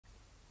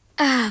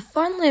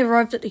Finally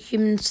arrived at the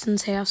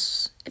humansons'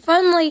 house. If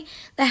only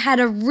they had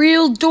a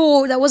real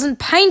door that wasn't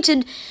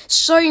painted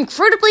so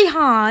incredibly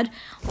hard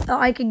that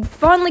I could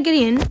finally get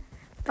in,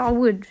 I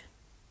would.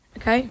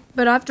 Okay?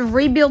 But I have to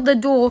rebuild the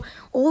door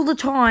all the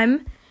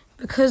time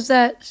because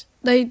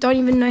they don't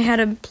even know how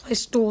to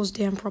place doors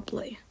down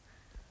properly.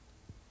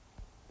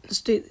 Let's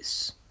do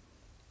this.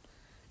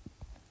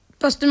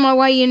 Busting my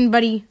way in,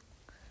 buddy.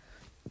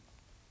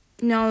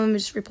 Now let me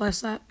just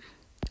replace that.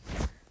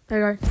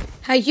 There we go.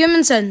 Hey,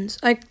 humansons.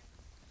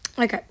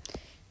 Okay.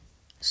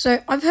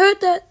 So, I've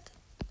heard that...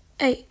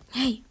 Hey,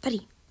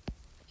 buddy.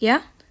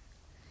 Yeah?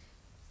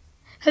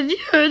 Have you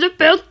heard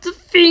about the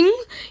thing?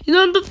 You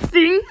know the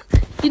thing?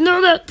 You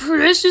know that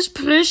precious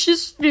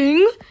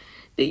thing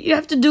that you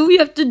have to do? You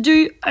have to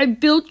do a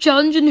build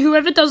challenge, and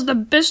whoever does the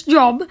best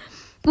job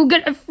will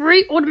get a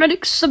free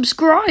automatic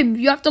subscribe.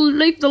 You have to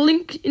leave the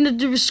link in the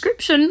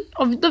description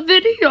of the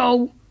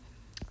video.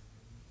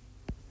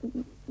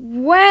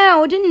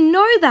 Wow, I didn't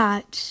know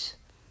that.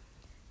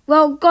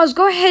 Well, guys,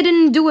 go ahead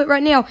and do it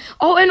right now.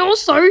 Oh, and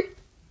also,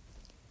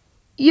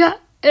 yeah,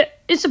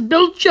 it's a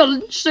build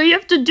challenge, so you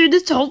have to do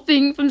this whole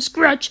thing from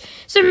scratch.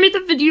 Send me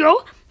the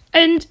video,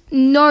 and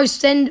no,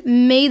 send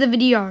me the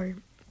video.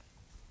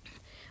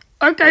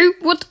 Okay,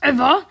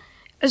 whatever.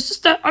 It's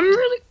just that I'm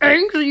really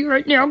angry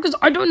right now because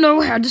I don't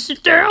know how to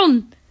sit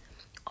down.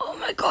 Oh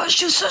my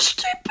gosh, you're so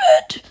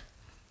stupid.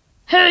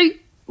 Hey,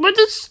 what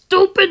does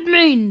stupid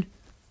mean?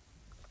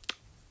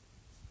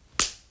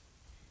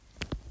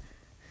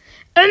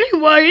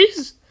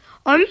 Anyways,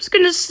 I'm just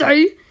going to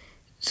say,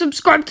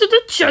 subscribe to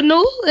the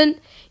channel, and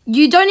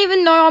you don't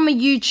even know I'm a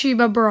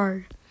YouTuber,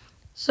 bro.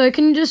 So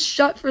can you just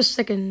shut for a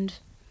second?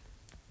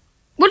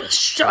 What does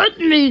shut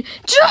mean?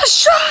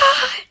 Just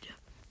shut!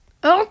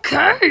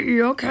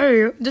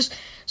 Okay. Just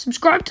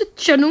subscribe to the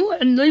channel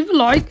and leave a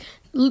like.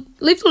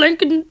 Leave the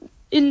link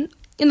in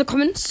the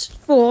comments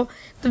for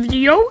the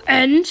video,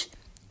 and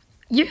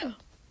yeah.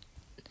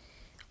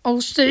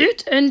 I'll see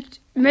it, and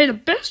may the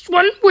best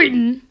one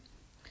win.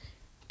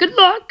 Good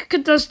luck,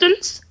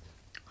 contestants.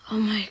 Oh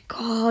my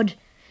god.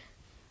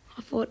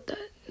 I thought that...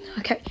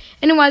 Okay.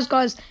 Anyways,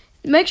 guys,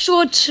 make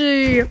sure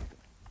to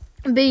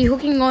be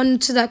hooking on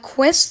to that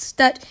quest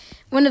that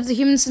one of the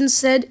humansons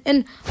said.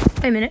 And...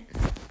 wait a minute.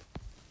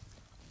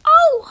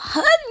 Oh,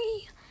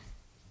 honey.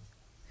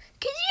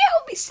 Can you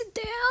help me sit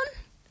down?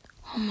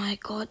 Oh my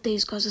god,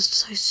 these guys are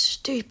so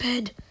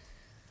stupid.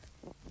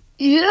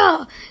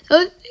 Yeah.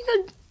 I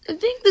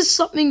think there's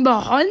something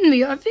behind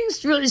me. I think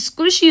it's really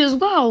squishy as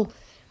well.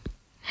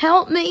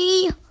 Help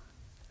me.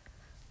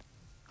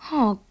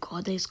 Oh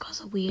god, these guys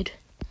are weird.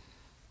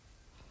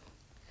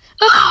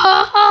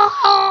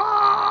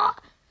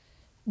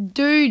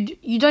 Dude,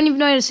 you don't even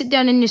know how to sit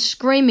down and you're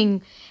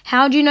screaming.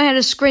 How do you know how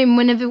to scream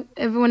when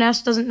everyone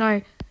else doesn't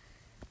know?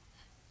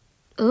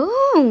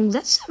 Oh,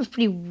 that sounds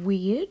pretty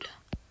weird.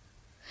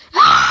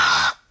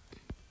 I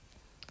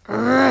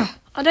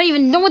don't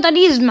even know what that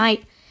is,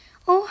 mate.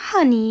 Oh,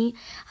 honey,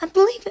 I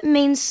believe it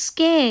means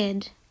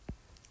scared.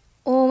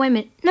 Oh, wait a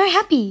minute. No,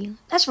 happy.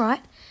 That's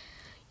right.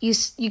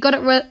 You got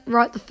it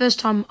right the first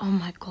time. Oh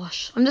my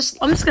gosh. I'm just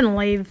gonna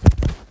leave.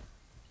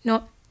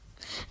 No.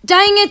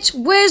 Dang it!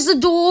 Where's the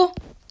door?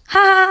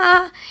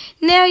 Ha!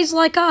 Now he's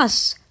like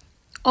us.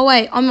 Oh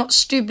wait, I'm not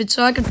stupid,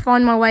 so I can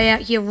find my way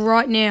out here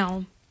right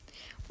now.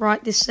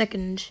 Right this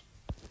second.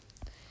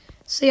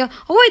 See ya.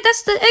 Oh wait,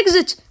 that's the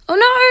exit.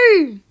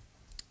 Oh no!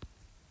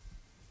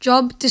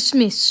 Job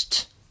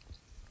dismissed.